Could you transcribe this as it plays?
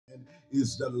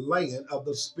is the land of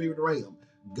the spirit realm.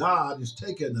 God is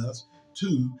taking us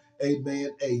to, amen,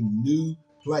 a new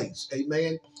place.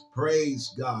 Amen.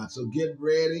 Praise God. So get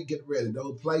ready, get ready.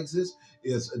 Those places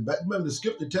is, remember the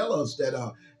scripture tell us that,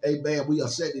 amen, we are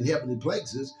set in heavenly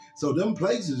places. So them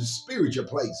places are spiritual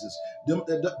places.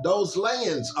 Those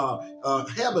lands are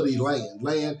heavenly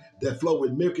land that flow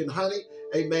with milk and honey.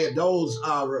 Amen. Those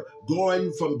are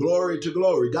going from glory to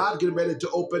glory. God getting ready to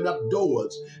open up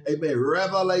doors. Amen.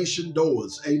 Revelation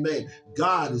doors. Amen.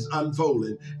 God is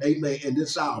unfolding. Amen. In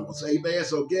this hour. Amen.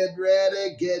 So get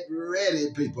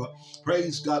ready, people.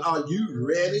 Praise God. Are you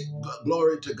ready?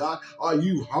 Glory to God. Are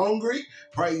you hungry?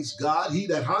 Praise God. He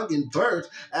that hunger and thirst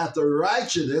after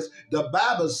righteousness, the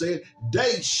Bible said,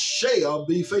 they shall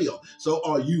be filled. So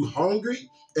are you hungry?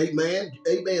 Amen.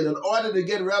 Amen. In order to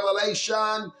get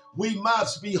revelation, we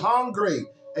must be hungry.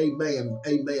 Amen.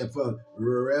 Amen. For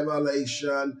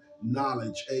revelation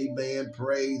knowledge. Amen.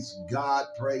 Praise God.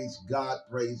 Praise God.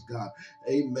 Praise God.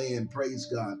 Amen. Praise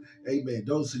God. Amen.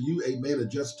 Those of you, amen, that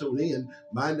just tuned in,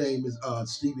 my name is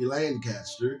Stevie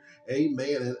Lancaster.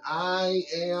 Amen. And I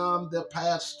am the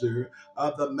pastor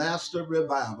of the Master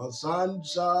Revival,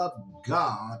 Sons of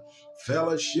God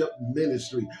Fellowship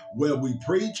Ministry, where we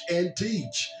preach and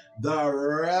teach the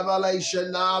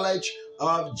revelation knowledge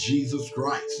of Jesus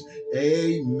Christ.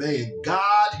 Amen.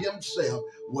 God himself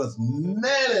was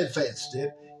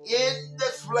manifested in the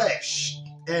flesh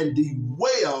and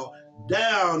dwell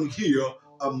down here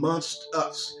amongst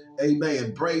us.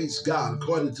 Amen. Praise God.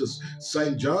 According to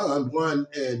St. John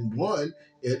 1:1,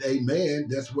 and amen,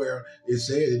 that's where it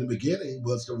said in the beginning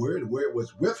was the Word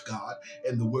was with God,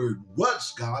 and the Word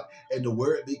was God, and the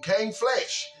Word became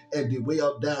flesh and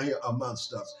dwelled down here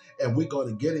amongst us. And we're going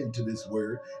to get into this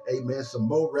word, amen, some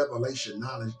more revelation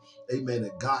knowledge, amen,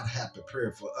 that God had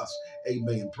prepared for us.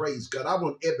 Amen. Praise God. I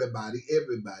want everybody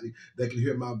that can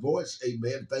hear my voice,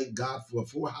 amen, thank God for a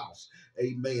full house.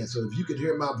 Amen. So if you can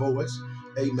hear my voice,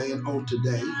 amen, on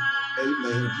today,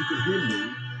 amen, if you can hear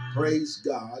me, praise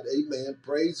God, amen,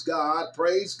 praise God,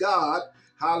 praise God,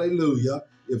 hallelujah.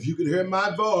 If you can hear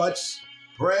my voice,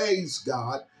 praise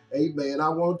God, amen, I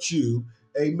want you,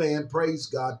 amen, praise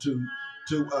God, to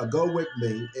go with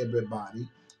me, everybody.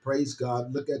 Praise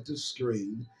God. Look at the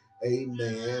screen.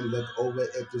 Amen. Look over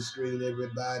at the screen,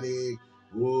 everybody.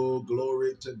 Oh,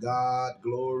 glory to God.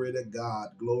 Glory to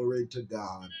God. Glory to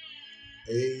God.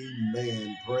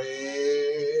 Amen.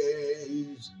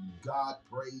 Praise God.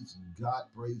 Praise God.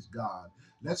 Praise God.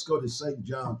 Let's go to St.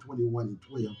 John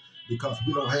 21:12 because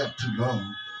we don't have too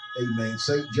long. Amen.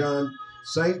 St. John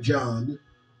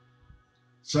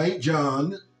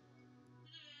 21:12.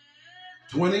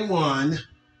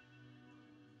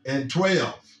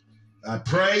 I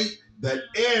pray that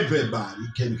everybody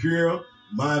can hear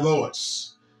my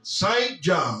voice. St.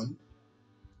 John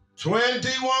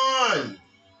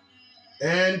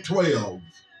 21:12.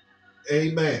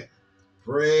 Amen.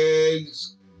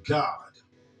 Praise God.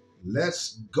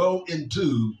 Let's go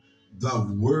into the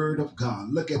Word of God.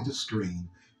 Look at the screen,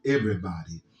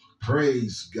 everybody.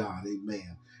 Praise God.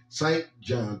 Amen. St.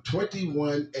 John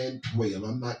 21:12.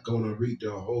 I'm not going to read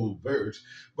the whole verse,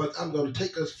 but I'm going to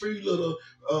take a few little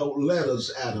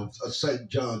letters out of St.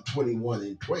 John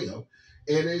 21:12,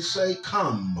 and it say,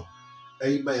 come.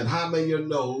 Amen. How many of you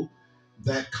know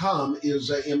that come is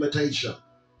an invitation?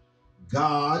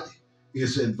 God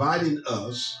is inviting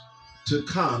us to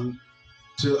come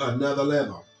to another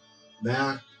level.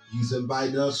 Now, he's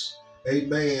inviting us,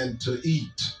 amen, to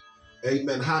eat.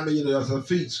 Amen. How many of you know there's a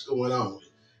feast going on?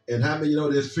 And how many of you know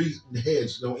this feast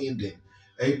has no ending?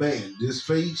 Amen. This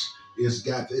feast is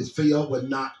filled with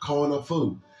not carnal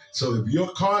food. So if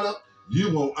you're carnal,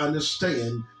 you won't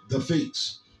understand the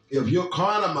feast. If you're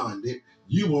carnal-minded,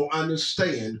 you won't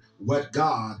understand what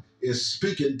God is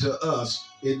speaking to us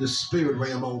in the spirit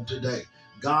realm on today.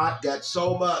 God got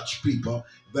so much, people,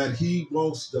 that he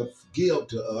wants to give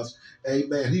to us.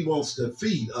 Amen. He wants to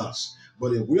feed us.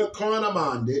 But if we're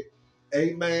carnal-minded,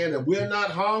 amen, and we're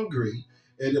not hungry,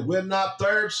 and if we're not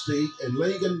thirsty and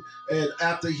lingering and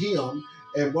after him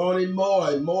and wanting more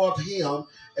and more of him,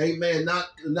 amen,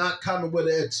 not coming with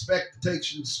an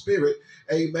expectation spirit,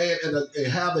 amen, and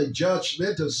have a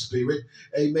judgmental spirit,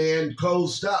 amen,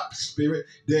 closed up spirit,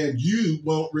 then you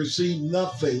won't receive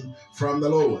nothing from the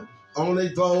Lord. Only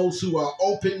those who are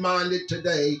open-minded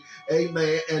today,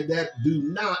 amen, and that do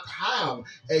not have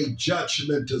a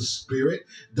judgmental spirit,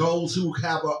 those who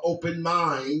have an open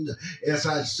mind, as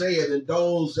I said, and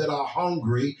those that are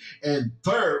hungry and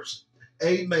thirst,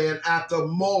 amen, after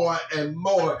more and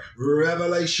more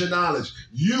revelation knowledge.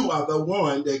 You are the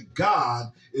one that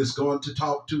God is going to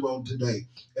talk to on today.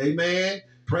 Amen.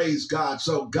 Praise God.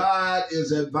 So God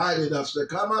is inviting us to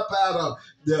come up out of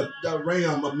the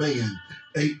realm of man.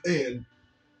 Amen.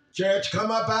 Church,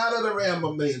 come up out of the realm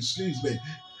of man, excuse me,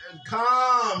 and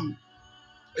come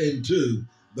into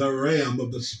the realm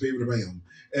of the spirit realm.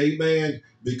 Amen.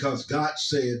 Because God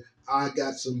said, I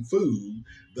got some food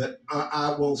that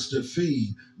I wants to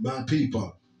feed my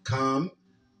people. Come,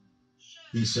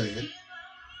 he said.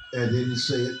 And then he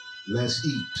said, let's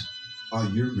eat. Are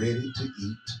you ready to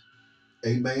eat?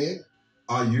 Amen.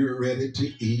 Are you ready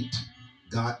to eat?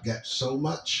 God got so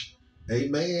much.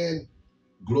 Amen.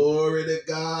 Glory to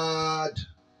God.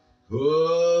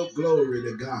 Oh, glory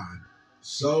to God.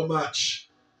 So much.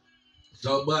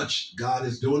 So much. God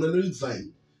is doing a new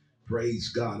thing. Praise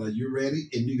God. Are you ready?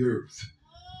 In the earth.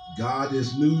 God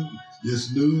is new.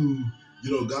 This new,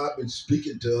 God been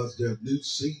speaking to us. There's new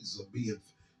seeds are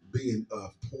being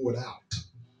poured out.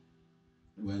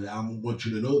 Well, I want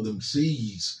you to know them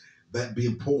seeds that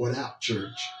being poured out,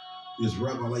 church, is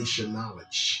revelation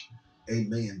knowledge.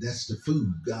 Amen. That's the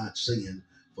food God's saying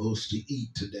for us to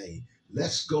eat today.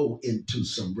 Let's go into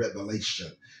some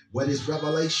revelation. What is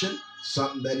revelation?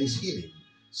 Something that is hidden,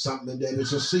 something that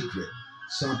is a secret,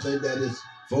 something that is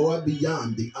far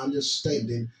beyond the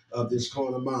understanding of this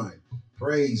carnal mind.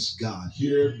 Praise God.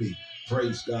 Hear me.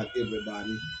 Praise God,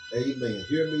 everybody. Amen.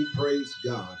 Hear me. Praise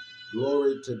God.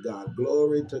 Glory to God.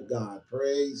 Glory to God.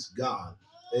 Praise God.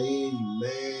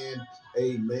 Amen.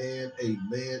 Amen.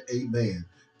 Amen. Amen.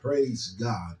 Praise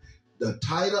God. The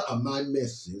title of my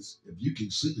message, if you can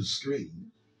see the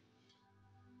screen,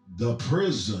 the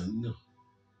prison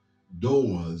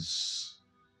doors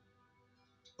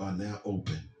are now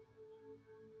open.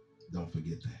 Don't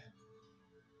forget that.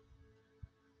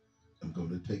 I'm going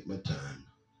to take my time.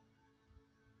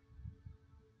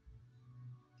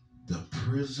 The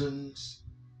prison's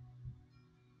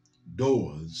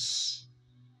doors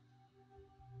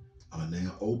are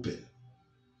now open.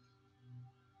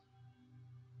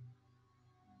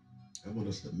 I want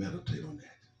us to meditate on that,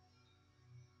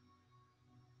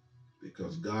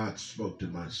 because God spoke to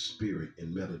my spirit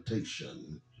in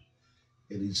meditation,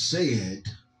 and he said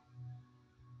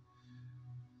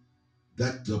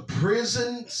that the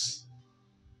prison's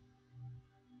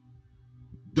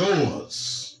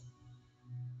doors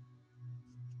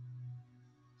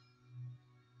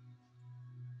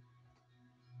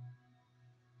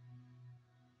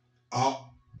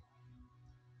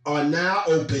are now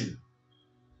open.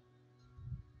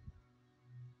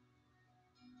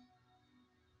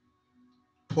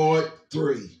 Part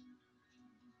 3.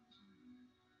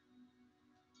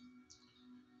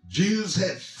 Jesus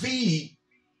had freed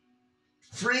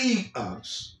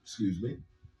us,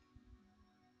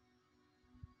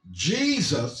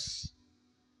 Jesus,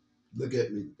 look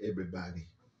at me, everybody,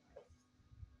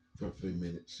 for a few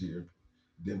minutes here.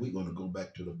 Then we're going to go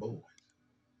back to the board.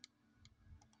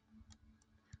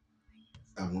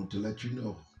 I want to let you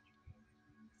know,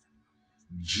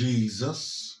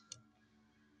 Jesus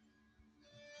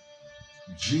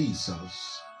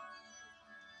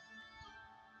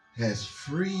has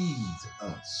freed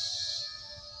us.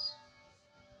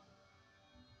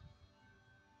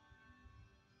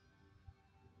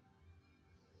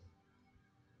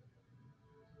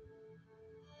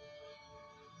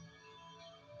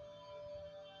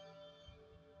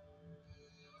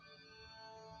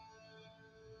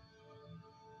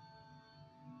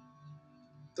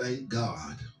 Thank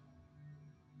God.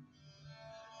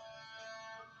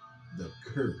 The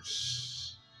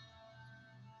curse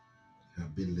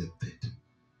have been lifted.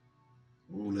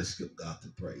 Oh, let's give God the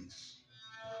praise.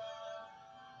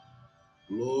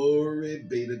 Glory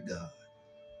be to God.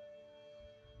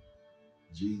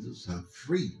 Jesus has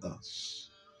freed us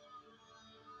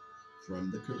from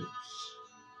the curse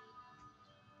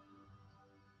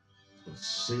of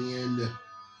sin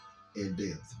and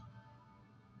death.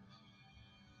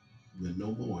 We're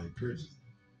no more in prison.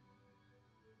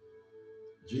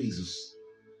 Jesus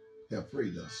has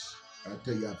freed us. I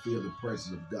tell you, I feel the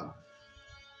presence of God.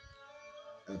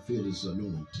 I feel his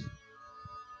anointing.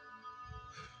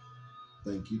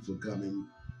 Thank you for coming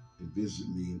and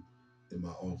visiting me in my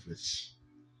office.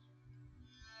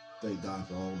 Thank God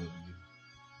for all of you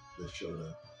that showed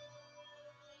up.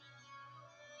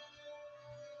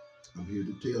 I'm here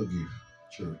to tell you,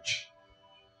 church,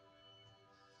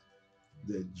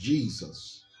 that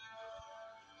Jesus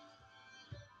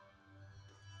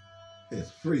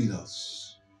has freed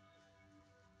us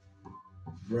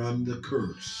from the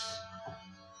curse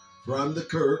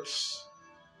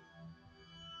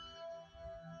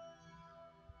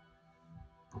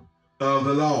of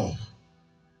the law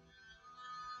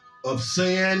of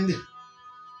sin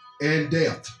and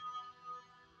death.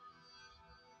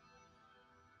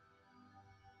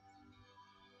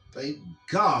 Thank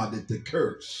God that the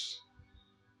curse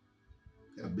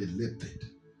have been lifted.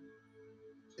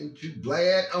 Ain't you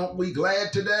glad? Aren't we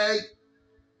glad today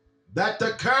that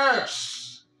the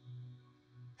curse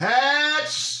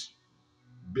has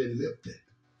been lifted?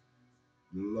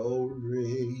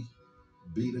 Glory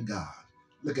be to God.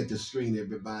 Look at the screen,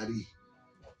 everybody.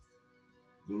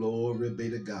 Glory be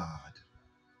to God.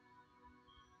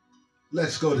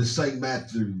 Let's go to St.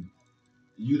 Matthew.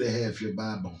 You that have your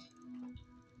Bible.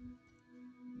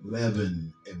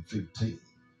 11 and 15.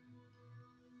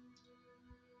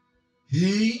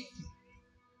 He,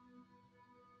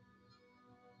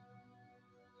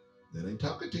 that ain't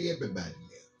talking to everybody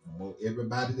now. I want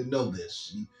everybody to know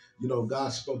this. You know,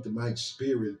 God spoke to my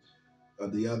spirit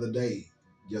the other day.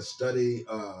 Just study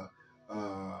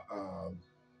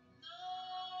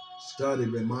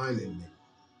reminding me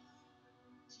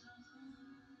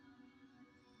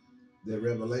that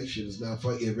revelation is not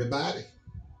for everybody.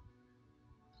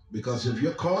 Because if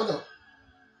you're caught up,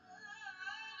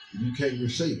 you can't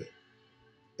receive it.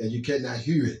 And you cannot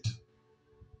hear it.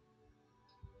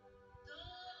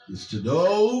 It's to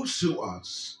those who are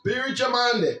spiritual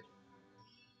minded.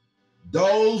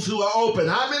 Those who are open.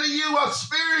 How many of you are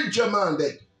spiritual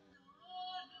minded?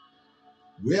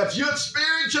 Well, if you're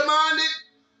spiritual minded,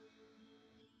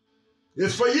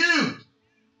 it's for you.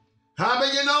 How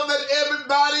many of you know that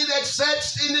everybody that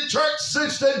sits in the church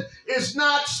system is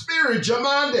not spiritual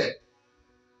minded?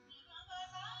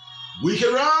 We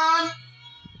can run,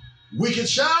 we can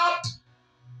shout,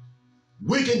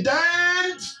 we can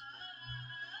dance,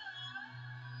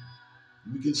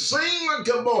 we can sing like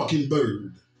a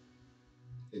mockingbird,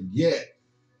 and yet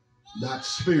not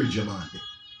spiritual minded.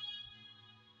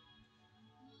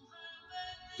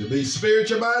 To be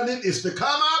spiritual minded is to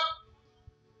come up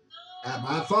at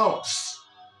my thoughts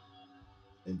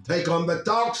and take on the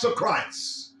thoughts of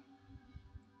Christ.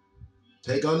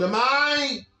 Take on the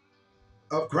mind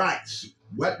of Christ.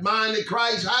 What mind did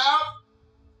Christ have?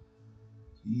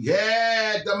 He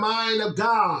had the mind of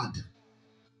God,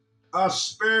 a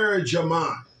spiritual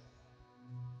mind,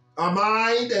 a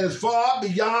mind that is far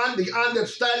beyond the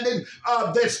understanding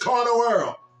of this carnal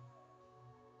world,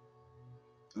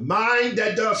 a mind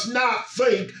that does not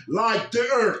think like the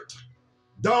earth,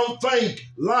 don't think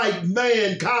like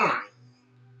mankind.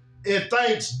 It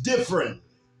thinks different.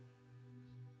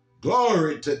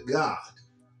 Glory to God.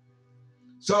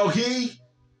 So he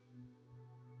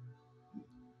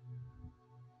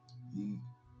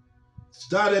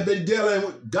started been dealing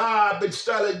with God, been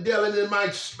started dealing in my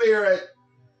spirit.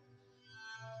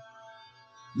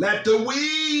 Let the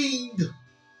weed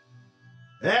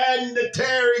and the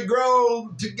terry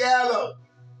grow together.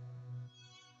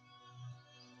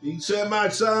 He said, my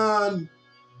son,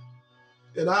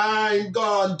 and I'm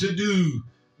going to do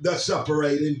the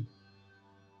separating.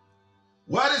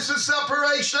 What is the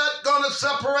separation going to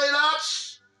separate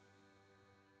us?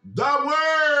 The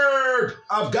word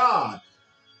of God.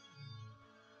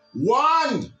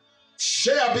 One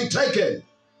shall be taken,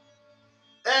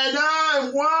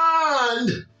 and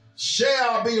one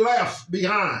shall be left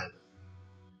behind.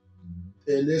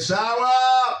 In this hour,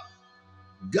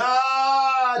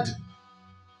 God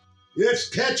is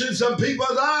catching some people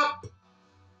up.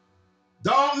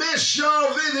 Don't miss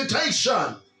your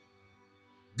visitation.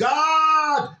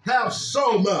 God has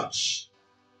so much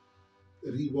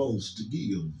that he wants to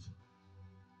give.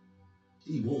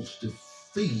 He wants to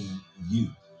feed you.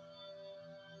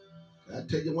 I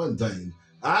tell you one thing,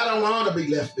 I don't want to be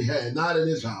left behind, not in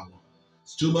this hour.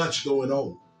 It's too much going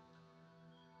on.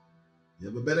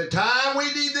 Ever been a time we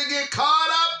need to get caught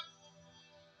up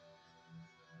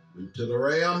into the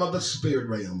realm of the spirit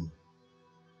realm?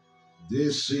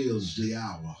 This is the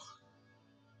hour.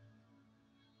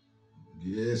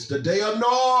 It's the day of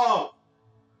Noah,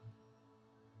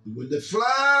 when the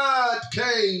flood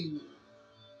came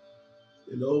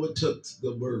and overtook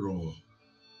the world.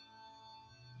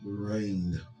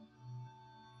 Rained,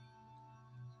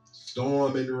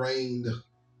 storm and rained,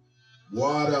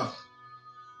 water.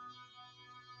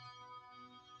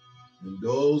 And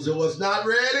those that was not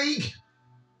ready,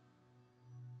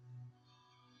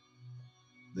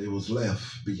 they was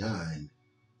left behind.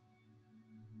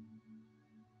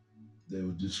 They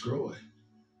were destroyed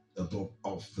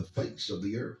off the face of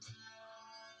the earth.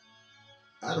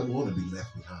 I don't want to be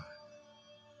left behind.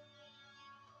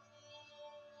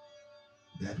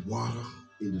 That water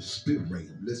in the spirit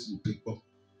realm, listen, people,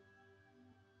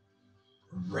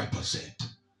 represent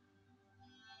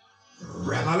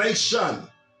revelation.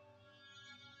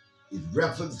 It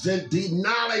represents the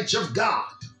knowledge of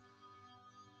God.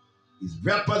 It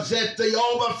represents the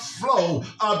overflow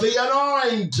of the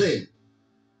anointing.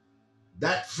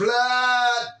 That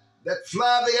flood the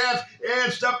earth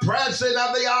is the presence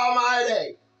of the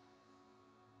Almighty.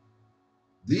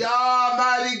 The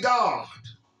Almighty God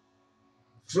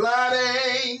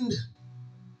flooding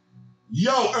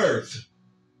your earth.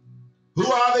 Who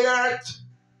are the earth?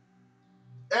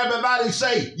 Everybody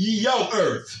say, your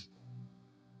earth.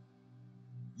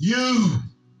 You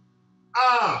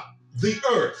are the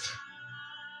earth.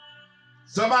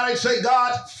 Somebody say,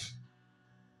 God,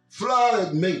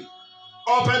 flood me.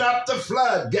 Open up the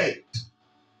floodgate.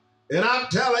 And I'm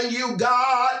telling you,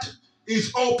 God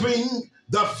is opening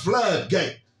the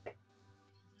floodgate.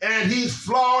 And he's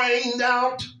flowing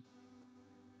out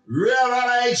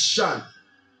revelation.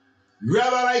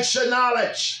 Revelation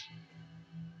knowledge.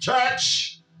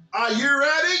 Church, are you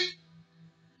ready?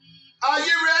 Are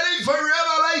you ready for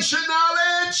revelation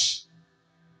knowledge?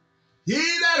 He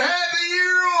that had the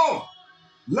ear,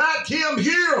 let him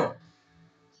hear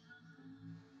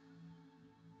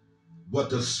what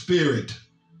the Spirit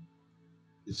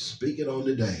is speaking on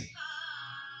today.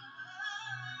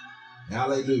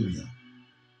 Hallelujah.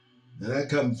 And that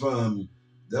come from,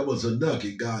 that was a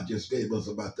nugget God just gave us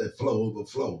about that flow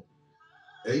overflow.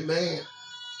 Amen.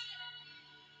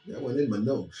 That went in my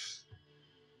notes.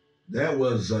 That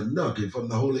was a nugget from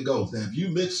the Holy Ghost. Now, if you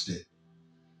missed it,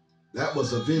 that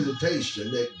was a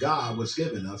visitation that God was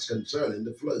giving us concerning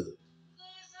the flood.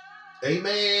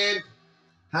 Amen.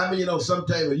 How many know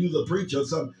sometimes when you're the preacher,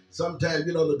 sometimes,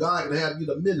 the God can have you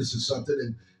to minister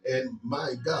something and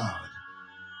my God,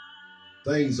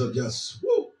 things are just,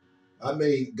 whoo. I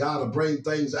mean, God will bring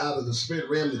things out of the spirit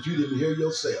realm that you didn't hear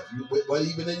yourself. But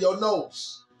even in your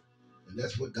notes. And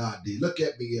that's what God did. Look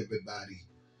at me, everybody.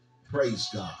 Praise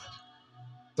God.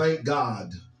 Thank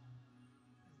God.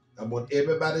 I want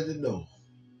everybody to know.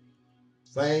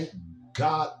 Thank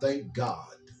God that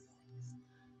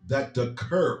the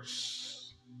curse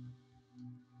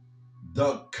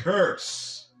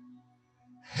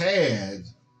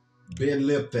has been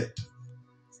lifted.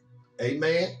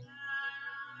 Amen.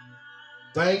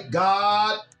 Thank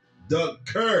God the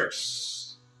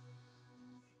curse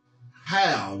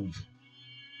have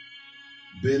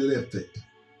been lifted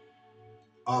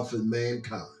off of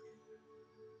mankind.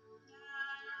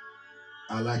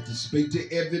 I like to speak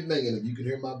to every man, if you can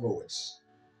hear my voice.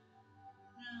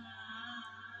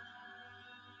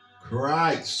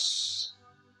 Christ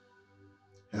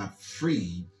have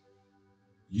freed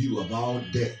you of all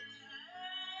debt.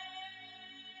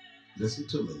 Listen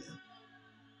to me now.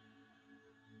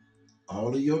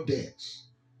 All of your debts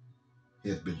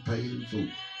has been paid in full.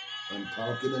 I'm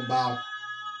talking about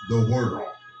the world.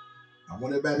 I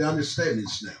want everybody to understand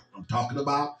this now. I'm talking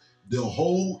about the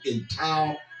whole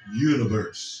entire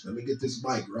universe. Let me get this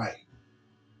mic right.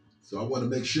 So I want to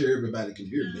make sure everybody can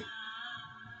hear me.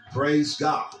 Praise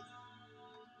God.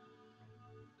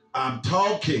 I'm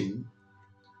talking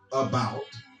about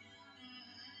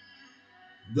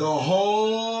the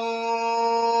whole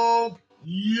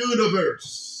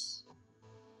universe.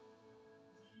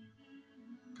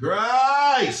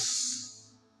 Christ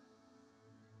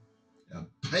have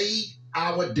paid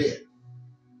our debt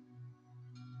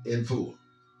in full.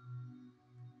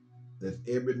 That's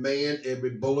every man,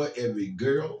 every boy, every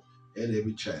girl, and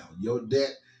every child. Your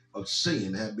debt of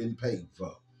sin have been paid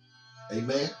for.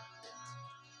 Amen.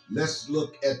 Let's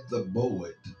look at the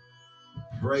board.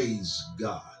 Praise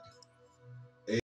God.